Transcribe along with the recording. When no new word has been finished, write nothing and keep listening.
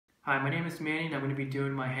Hi, my name is Manny and I'm going to be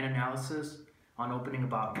doing my hand analysis on opening a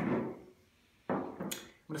bottle. I'm going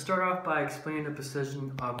to start off by explaining the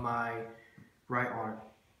position of my right arm.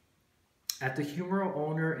 At the humeral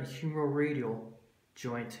ulnar and humeral radial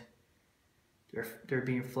joint, they're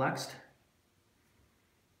being flexed.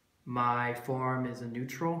 My forearm is in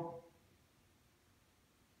neutral.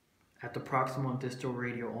 At the proximal and distal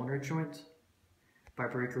radial ulnar joint by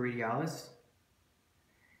brachioradialis.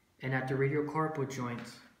 And at the radiocarpal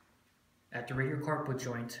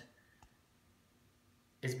joint,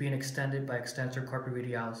 is being extended by extensor carpi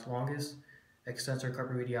radialis longus, extensor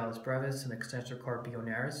carpi radialis brevis, and extensor carpi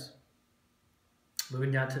ulnaris.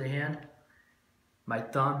 Moving down to the hand, my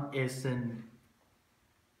thumb is in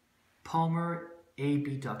palmar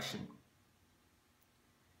abduction.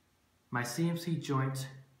 My CMC joint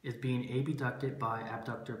is being abducted by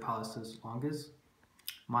abductor pollicis longus.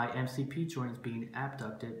 My MCP joint is being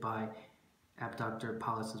abducted by abductor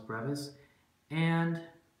pollicis brevis, and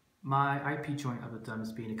my IP joint of the thumb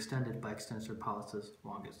is being extended by extensor pollicis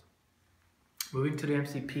longus. Moving to the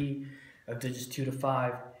MCP of digits 2 to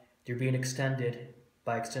 5, they're being extended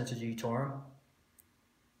by extensor digitorum.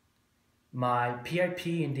 My PIP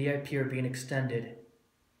and DIP are being extended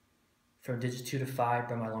from digits 2 to 5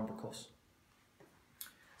 by my lumbricals.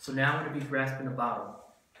 So now I'm going to be grasping a bottle.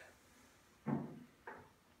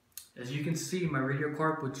 As you can see, my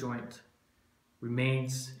radiocarpal joint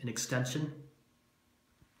remains in extension,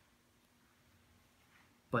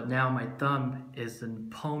 but now my thumb is in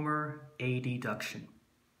palmar adduction.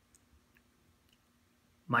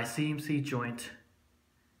 My CMC joint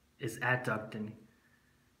is adducting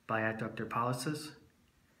by adductor pollicis.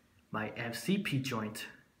 My MCP joint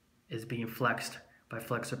is being flexed by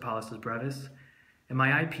flexor pollicis brevis, and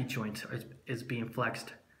my IP joint is being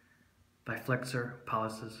flexed by flexor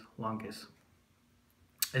pollicis longus.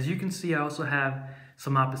 As you can see, I also have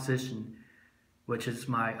some opposition, which is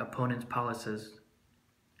my opponent's pollicis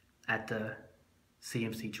at the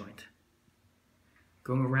CMC joint.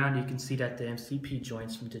 Going around, you can see that the MCP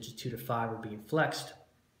joints from digits 2 to 5 are being flexed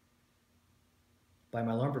by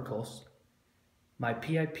my lumbricals. My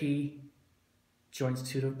PIP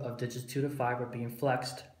joints of digits 2 to 5 are being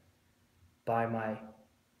flexed by my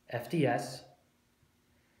FDS,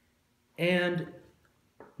 and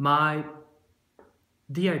my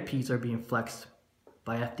DIPs are being flexed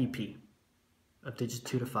by FDP of digits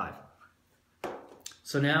 2 to 5.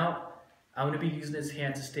 So now I'm going to be using this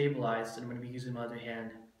hand to stabilize, and I'm going to be using my other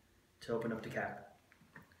hand to open up the cap.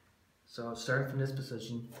 So starting from this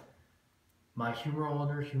position, my humeral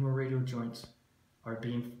ulnar, humeral radial joints are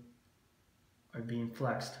being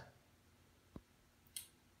flexed.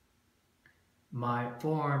 My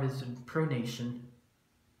forearm is in pronation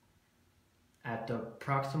at the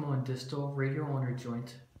proximal and distal radial ulnar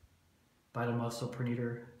joint by the muscle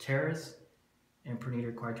pronator teres and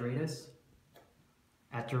pronator quadratus.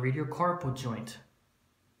 At the radiocarpal joint,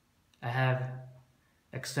 I have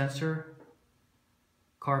extensor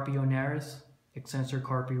carpi ulnaris, extensor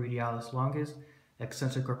carpi radialis longus,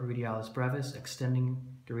 extensor carpi radialis brevis, extending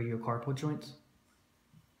the radiocarpal joints.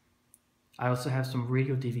 I also have some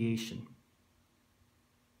radial deviation.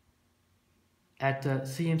 At the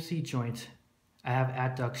CMC joint, I have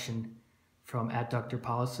adduction from adductor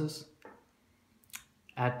pollicis.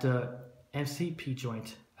 At the MCP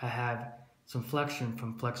joint, I have some flexion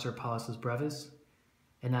from flexor pollicis brevis.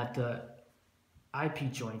 And at the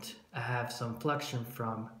IP joint, I have some flexion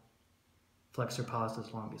from flexor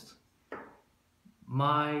pollicis longus.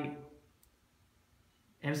 My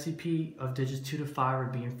MCP of digits 2 to 5 are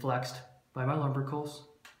being flexed by my lumbricals.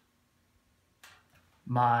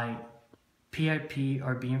 My PIP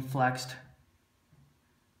are being flexed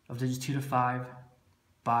of digits 2 to 5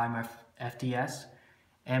 by my FDS,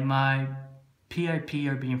 and my PIP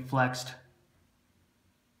are being flexed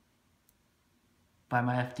by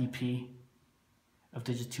my FDP of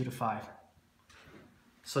digits 2 to 5.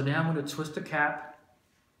 So now I'm going to twist the cap,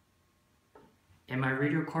 and my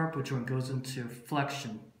radiocarpal joint goes into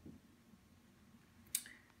flexion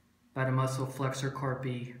by the muscle flexor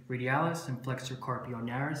carpi radialis and flexor carpi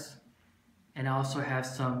ulnaris, and I also have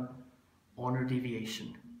some ulnar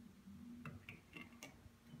deviation.